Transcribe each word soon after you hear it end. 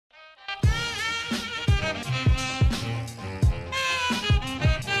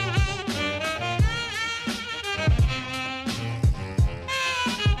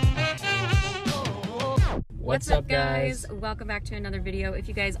What's up guys? Welcome back to another video. If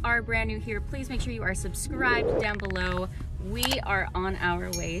you guys are brand new here, please make sure you are subscribed down below. We are on our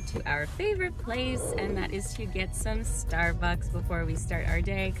way to our favorite place, and that is to get some Starbucks before we start our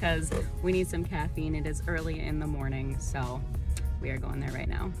day because we need some caffeine. It is early in the morning, so we are going there right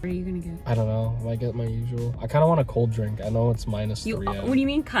now. What are you gonna get? I don't know. I might get my usual. I kind of want a cold drink. I know it's -3 out. What do you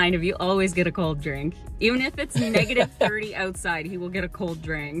mean kind of? You always get a cold drink. Even if it's -30 outside, he will get a cold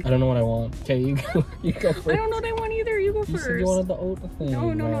drink. I don't know what I want. Okay, you go first. I don't know what I want either. You go first. You said you wanted the oat thing.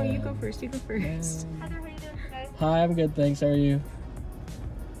 No, you go first. You go first. Hi, I'm good, thanks. How are you?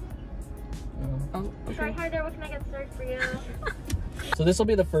 Oh, okay. Sorry, hi there. What can I get started for you? So this will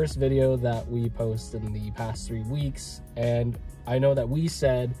be the first video that we post in the past 3 weeks, and I know that we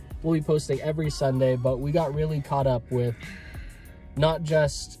said we'll be posting every Sunday, but we got really caught up with not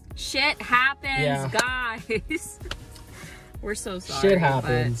just... Shit happens, guys. We're so sorry. Shit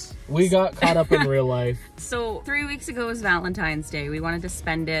happens. We got caught up in real life. So 3 weeks ago was Valentine's Day. We wanted to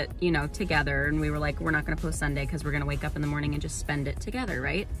spend it, you know, together, and we were like, we're not gonna post Sunday because we're gonna wake up in the morning and just spend it together,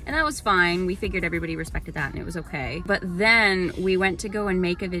 right? And that was fine. We figured everybody respected that and it was okay. But then we went to go and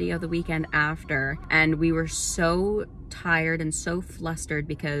make a video the weekend after, and we were so tired and so flustered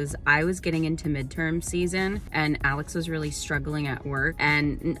because I was getting into midterm season and Alex was really struggling at work.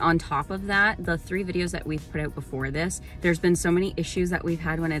 And on top of that, the 3 videos that we've put out before this, there's been so many issues that we've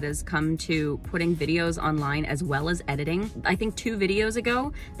had when it has come to putting videos online as well as editing. I think 2 videos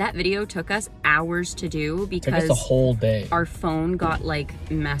ago, that video took us hours to do because it took us a whole day. Our phone got like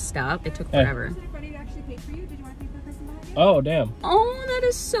messed up. It took forever. Oh damn! Oh, that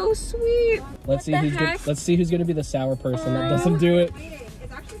is so sweet. Let's see who's gonna be the sour person that doesn't do it.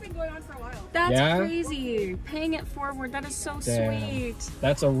 It's actually been going on for a while. That's crazy. Paying it forward. That is so sweet.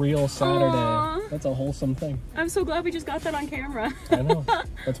 That's a real Saturday. Aww. That's a wholesome thing. I'm so glad we just got that on camera. I know.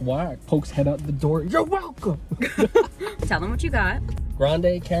 That's whack. Pokes head out the door. You're welcome. Tell them what you got.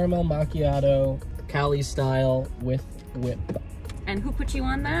 Grande caramel macchiato, Cali style with whip. And who put you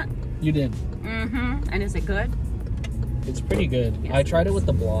on that? You did. Mm-hmm. And is it good? It's pretty good. Yes, I tried it with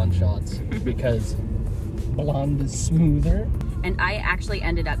the blonde shots because blonde is smoother. And I actually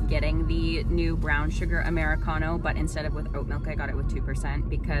ended up getting the new brown sugar Americano, but instead of with oat milk, I got it with 2%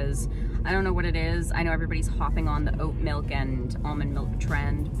 because I don't know what it is. I know everybody's hopping on the oat milk and almond milk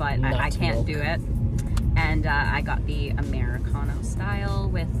trend, but I can't do it. And I got the Americano style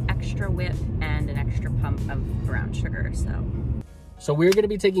with extra whip and an extra pump of brown sugar, So we're going to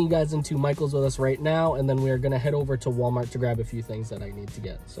be taking you guys into Michael's with us right now, and then we're going to head over to Walmart to grab a few things that I need to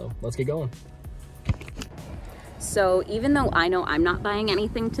get. So let's get going. So even though I know I'm not buying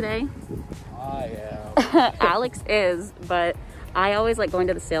anything today, I am. Alex is, but I always like going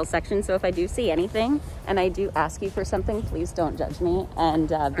to the sales section. So if I do see anything and I do ask you for something, please don't judge me and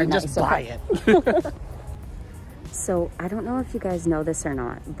be nice. Just buy it. So I don't know if you guys know this or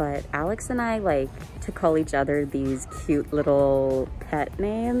not, but Alex and I like to call each other these cute little pet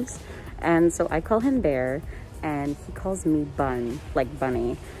names. And so I call him Bear and he calls me Bun, like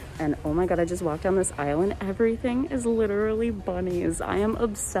Bunny. And oh my God, I just walked down this aisle and everything is literally bunnies. I am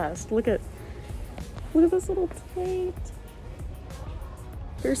obsessed. Look at this little plate.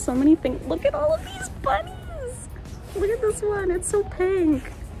 There's so many things. Look at all of these bunnies. Look at this one, it's so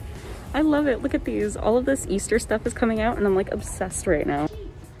pink. I love it. Look at these. All of this Easter stuff is coming out and I'm like obsessed right now.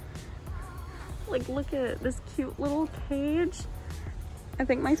 Like, look at this cute little cage. I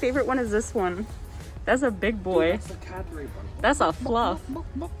think my favorite one is this one. That's a big boy. Dude, that's a Cadbury bunny. That's a fluff.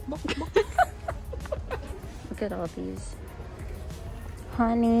 Look at all these.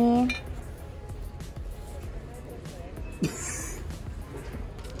 Honey.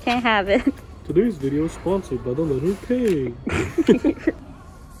 Can't have it. Today's video is sponsored by the letter K.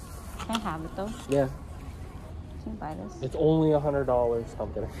 Can I have it though? Yeah. Can you buy this? It's only $100.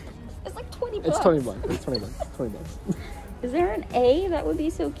 I'm kidding. It's like 20 bucks. It's 20 bucks. It's 20 bucks. 20 bucks. Is there an A? That would be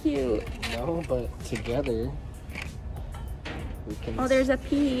so cute. No, but together we can. Oh, there's a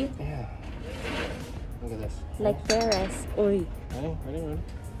P. Yeah. Look at this. Like Ferris. Oi. Ready?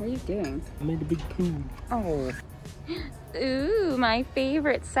 What are you doing? I made a big poo. Oh. Ooh, my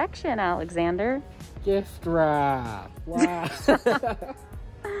favorite section, Alexander. Gift wrap. Wow.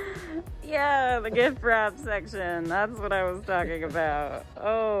 Yeah, the gift wrap section. That's what I was talking about.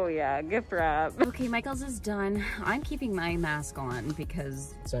 Oh yeah, gift wrap. Okay, Michael's is done. I'm keeping my mask on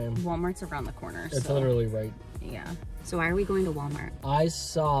because Same. Walmart's around the corner. It's literally right. Yeah. So why are we going to Walmart? I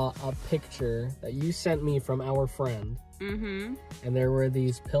saw a picture that you sent me from our friend. Mm-hmm. And there were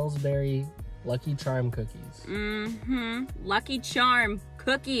these Pillsbury Lucky Charm cookies. Mm-hmm. Lucky Charm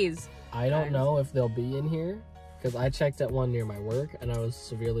cookies. I don't know if they'll be in here because I checked at one near my work and I was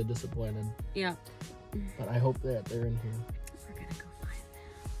severely disappointed. Yeah. But I hope that they're in here. We're gonna go find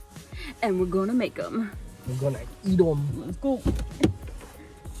them. And we're gonna make them. I'm gonna eat them. Let's go.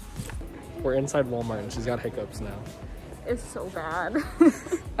 We're inside Walmart and she's got hiccups now. It's so bad.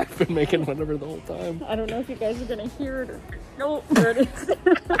 I've been making fun of her the whole time. I don't know if you guys are gonna hear it or... No, there it is.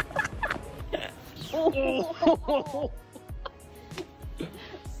 Oh.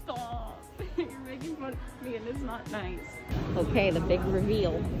 Stop. You're making fun of me and it's not nice. Okay, the big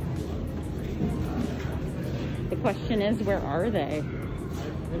reveal. The question is, where are they?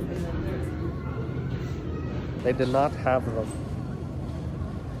 They did not have them.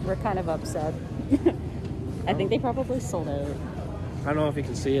 We're kind of upset. I think they probably sold out. I don't know if you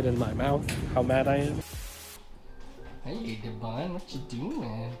can see it in my mouth, how mad I am. Hey, Devon, what you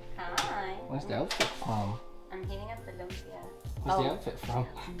doing? Hi. Where's the outfit from? I'm heating up the lumpia. Where's the outfit from?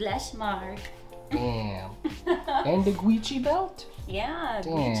 Blush mark. Damn. And the Gucci belt? Yeah,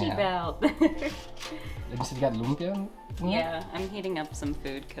 Damn. Gucci belt. You said you got lumpia? Yeah, I'm heating up some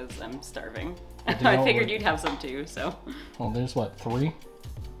food because I'm starving. Do you know I figured what- you'd have some too, so. Well, there's what, 3?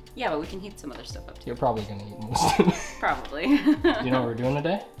 Yeah, but we can heat some other stuff up too. You're probably gonna eat most of it. Probably. You know what we're doing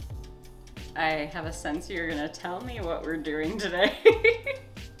today? I have a sense you're gonna tell me what we're doing today.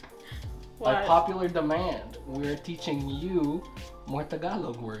 By popular demand, we're teaching you more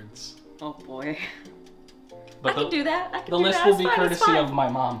Tagalog words. Oh boy. But I can do that. I can The do list that. will It's be fine, it's courtesy fine. of my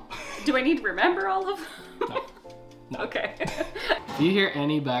mom. Do I need to remember all of them? No. No. Okay. If you hear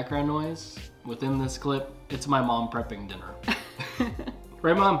any background noise within this clip, it's my mom prepping dinner.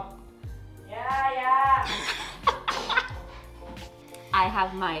 Right, Mom? Yeah. I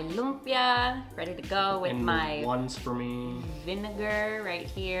have my lumpia ready to go with And my ones for me. vinegar right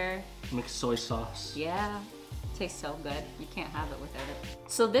here. Mixed soy sauce. Yeah, tastes so good. You can't have it without it.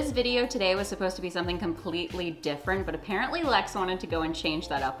 So this video today was supposed to be something completely different, but apparently Lex wanted to go and change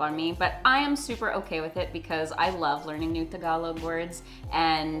that up on me, but I am super okay with it because I love learning new Tagalog words,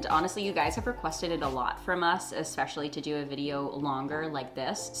 and honestly, you guys have requested it a lot from us, especially to do a video longer like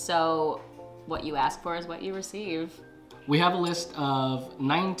this, so what you ask for is what you receive. We have a list of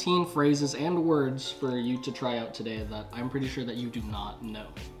 19 phrases and words for you to try out today that I'm pretty sure that you do not know.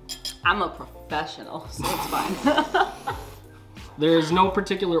 I'm a professional, so it's fine. There's no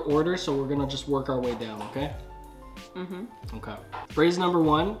particular order, so we're gonna just work our way down, okay? Mm-hmm. Okay. Phrase number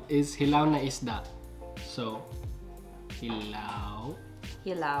 1 is hilaw na isda. So, hilaw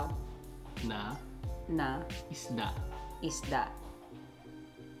Hilaw na na isda. isda.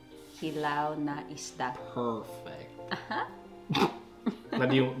 Hilaw na isda. Perfect. Uh-huh. Now,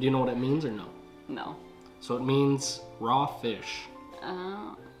 do you know what it means or no? No. So it means raw fish.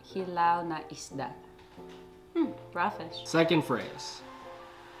 Hilaw na isda. Raw fish. Second phrase.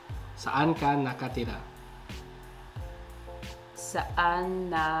 Saan ka nakatira? Saan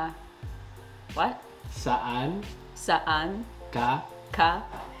na... What? Saan Saan ka ka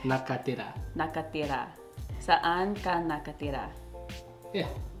nakatira? nakatira? Saan ka nakatira? Yeah.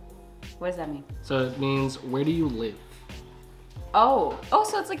 What does that mean? So it means, where do you live? Oh,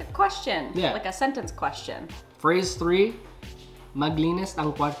 so it's like a question. Yeah. Like a sentence question. Phrase 3, maglinis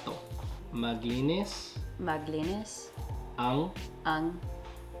ang kwarto. Maglinis Maglinis ang ang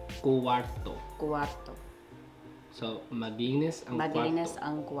kwarto. kwarto. So, maglinis ang Maglinis kwarto.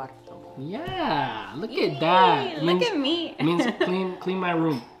 ang kwarto. Yeah, look at that. It Look means, at me. It means clean my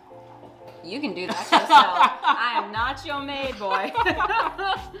room. You can do that yourself. I am not your maid, boy.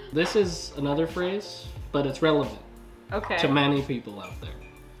 This is another phrase, but it's relevant Okay. to many people out there.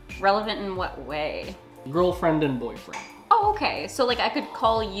 Relevant in what way? Girlfriend and boyfriend. Oh, okay. So like I could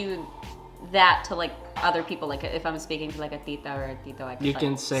call you that to like other people. Like if I'm speaking to like a tita or a tito, I could You like,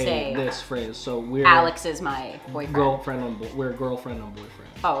 can say this phrase. So we're Alex is my boyfriend. girlfriend and we're girlfriend and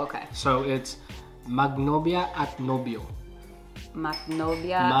boyfriend. Oh, okay. So it's magnobia at nobio.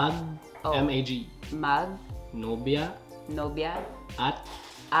 Magnobia. Mag Oh. M-A-G. Mag. Nobia Nobia. at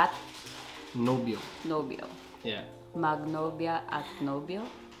At nobio. nobio. Yeah. Magnobia at nobio.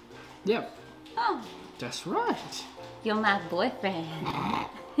 Yep. Oh, That's right. you're my boyfriend.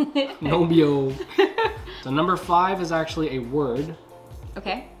 Nobio. So number 5 is actually a word.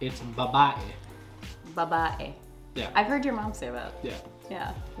 Okay. It's babae. Babae. Yeah. I've heard your mom say that. Yeah.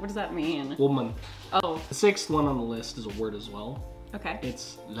 Yeah. What does that mean? Woman. Oh, The 6th one on the list is a word as well. okay.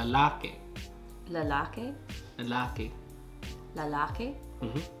 It's lalaki. Lalaki. Lalaki. Lalaki.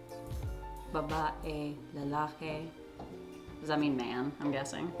 Mhm. Babae. Lalaki. Does that mean man? I'm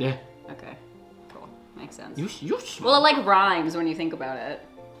guessing. Yeah. Okay. Cool. Makes sense. You Well, it like rhymes when you think about it.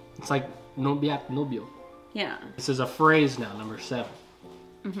 It's like nobia at nobio. Yeah. This is a phrase now, number 7.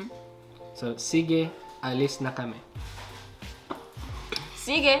 Mm-hmm. So, sige, alis na kami.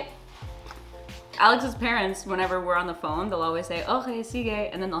 Sige. Alex's parents, whenever we're on the phone, they'll always say, okay, sige,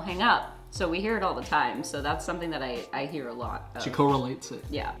 and then they'll hang up. So we hear it all the time. So that's something that I hear a lot of. She correlates it.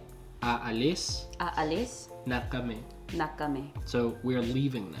 Yeah. Aalis Aalis na kami. na kami. So we're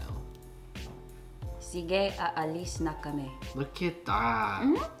leaving now. Sige, aalis na kami. Look at that.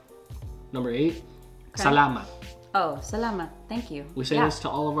 Number 8, salamat. Oh, salamat. Thank you. We say this to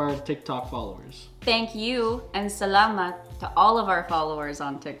all of our TikTok followers. Thank you and salamat to all of our followers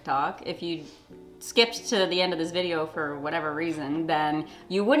on TikTok. If you skipped to the end of this video for whatever reason, then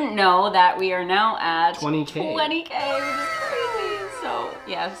you wouldn't know that we are now at 20K. 20K, which is crazy. So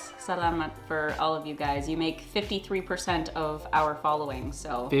yes, salamat for all of you guys. You make 53% of our following,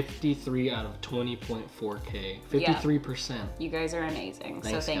 so 53 out of 20.4K. 53%. you guys are amazing. Thanks,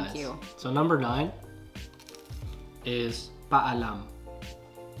 so thank guys. you. So number 9 is paalam.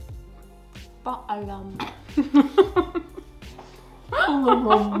 Paalam.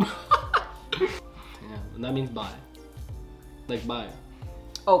 Yeah, and that means bye. Like bye.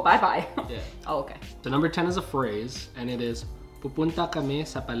 Oh, bye-bye. Yeah. Oh, okay. So number 10 is a phrase, and it is pupunta kami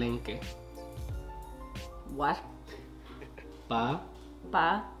sa palengke. What? Pa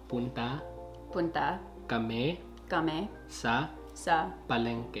Pa punta punta kami kami sa sa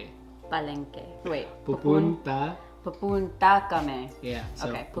palengke. palengke. Wait. Pupunta. Pupunta kami. Yeah. So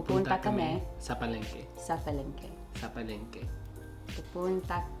Okay, pupunta kami sa palengke. sa palengke. Sa palengke.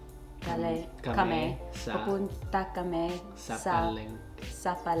 Pupunta kami Kami sa- pupunta kami Sa sa palengke.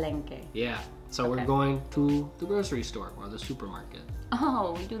 sa palengke. Yeah. So we're Okay. going to the grocery store or the supermarket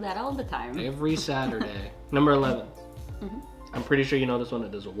Oh, we do that all the time. every Saturday. Number 11. I'm pretty sure you know this one.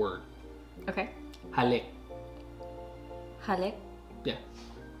 It is a word. Okay. Halik. Halik. Yeah.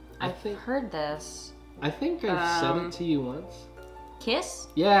 I've heard this. I think I've said it to you once. Kiss?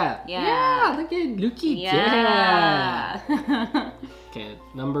 Yeah. Yeah. Look at Lucky. Yeah. Okay.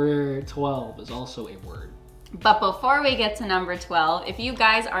 Number 12 is also a word. But before we get to number 12, if you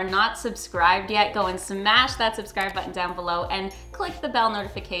guys are not subscribed yet, go and smash that subscribe button down below and click the bell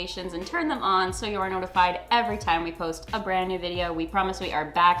notifications and turn them on so you are notified every time we post a brand new video. We promise we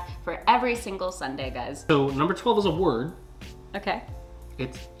are back for every single Sunday, guys. So number 12 is a word. Okay.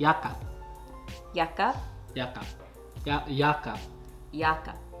 It's yakap. Yakap, Yakap. Yakap.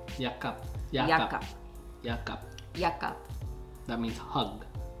 yakap, Yakap. yakap, Yakap. yakap. That means hug.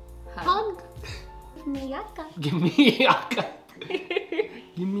 Hug. Give me yakap. Give me yakap.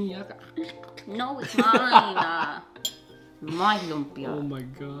 Give me yakap. No, it's mine. My Oh lumpia. my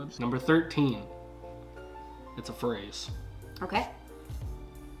god. Number 13. It's a phrase. Okay.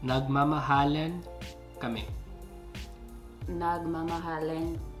 Nagmamahalan kami.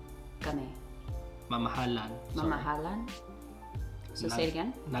 Nagmamahalan kami. Mamahalan. Sorry. Mamahalan? So say it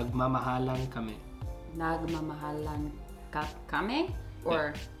again. Nagmamahalan kami. Nagmamahalan kami?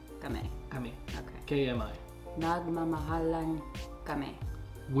 Or kami? Kami. Okay. KMI. Nagmamahalan kami.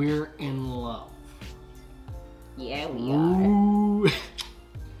 We're in love. Yeah, we are. Ooh.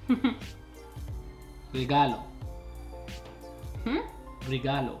 Regalo.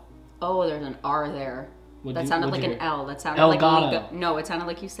 Regalo. Oh, there's an R there. That sounded like an L. That sounded like Elgato. no, it sounded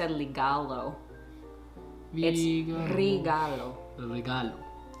like you said ligalo. It's regalo. Regalo.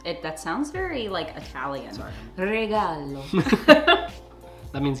 That sounds very like Italian. Sorry. Regalo.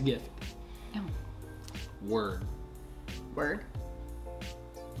 That means gift. Oh. Word. Word.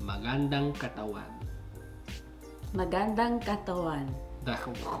 Magandang katawan. Magandang katawan.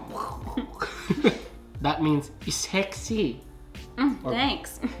 That means sexy. Or-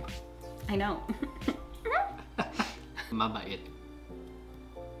 Thanks. I know. Mabait.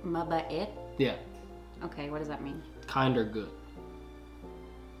 Mabait. Yeah. Okay, what does that mean? Kind or good.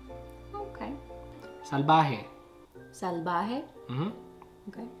 Okay. Salvaje. Salvaje. Mhm.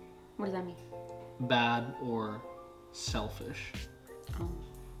 Okay. What does that mean? Bad or selfish. Oh.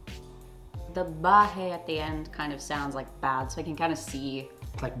 The baje at the end kind of sounds like bad, so I can kind of see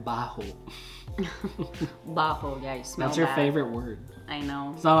It's like bajo. bajo. Yeah, you smell That's your bad. favorite word. I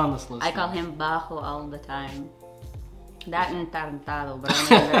know. It's not on this list. I call him bajo all the time. That and tarantado, but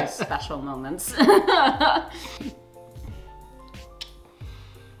only in very special moments.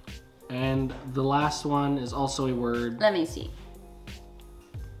 And the last one is also a word. Let me see.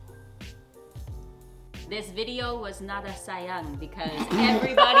 This video was not a sayang because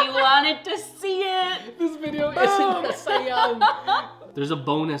everybody wanted to see it. This video isn't a sayang. There's a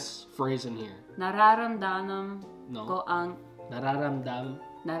bonus phrase in here. Nararamdam No. ko ang Nararamdam.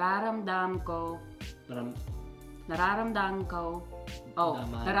 nararamdam ko nararamdam ko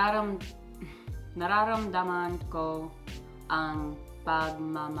Daman. nararamdaman ko ang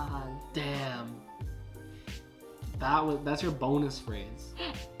pagmamahal. Damn. That's your bonus phrase.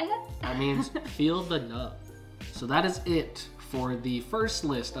 That means feel the love. So that is it for the first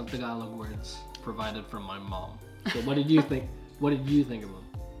list of Tagalog words provided from my mom. So what did you think? What did you think of them?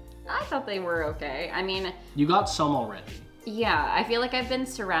 I thought they were okay. I mean, you got some already. Yeah, I feel like I've been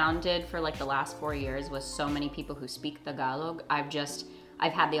surrounded for like the last 4 years with so many people who speak Tagalog.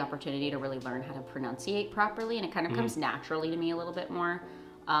 I've had the opportunity to really learn how to pronunciate properly, and it kind of comes naturally to me a little bit more.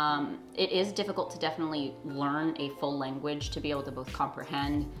 It is difficult to definitely learn a full language to be able to both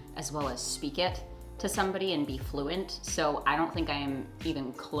comprehend as well as speak it to somebody and be fluent. So I don't think I am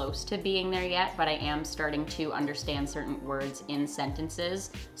even close to being there yet, but I am starting to understand certain words in sentences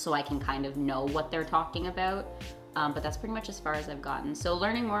so I can kind of know what they're talking about. But that's pretty much as far as I've gotten. So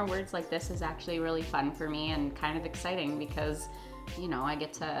learning more words like this is actually really fun for me and kind of exciting because, you know, I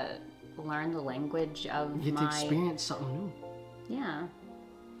get to learn the language of You get to experience something new. Yeah.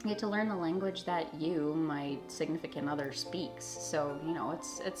 I get to learn the language that you, my significant other, speaks. So, you know,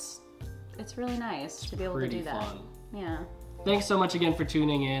 it's really nice to be able to do that. Fun. Yeah. Thanks so much again for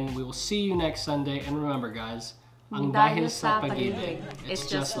tuning in. We will see you next Sunday. And remember, guys, ang dahil sa pag-ibig, it's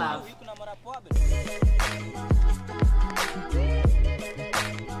just love.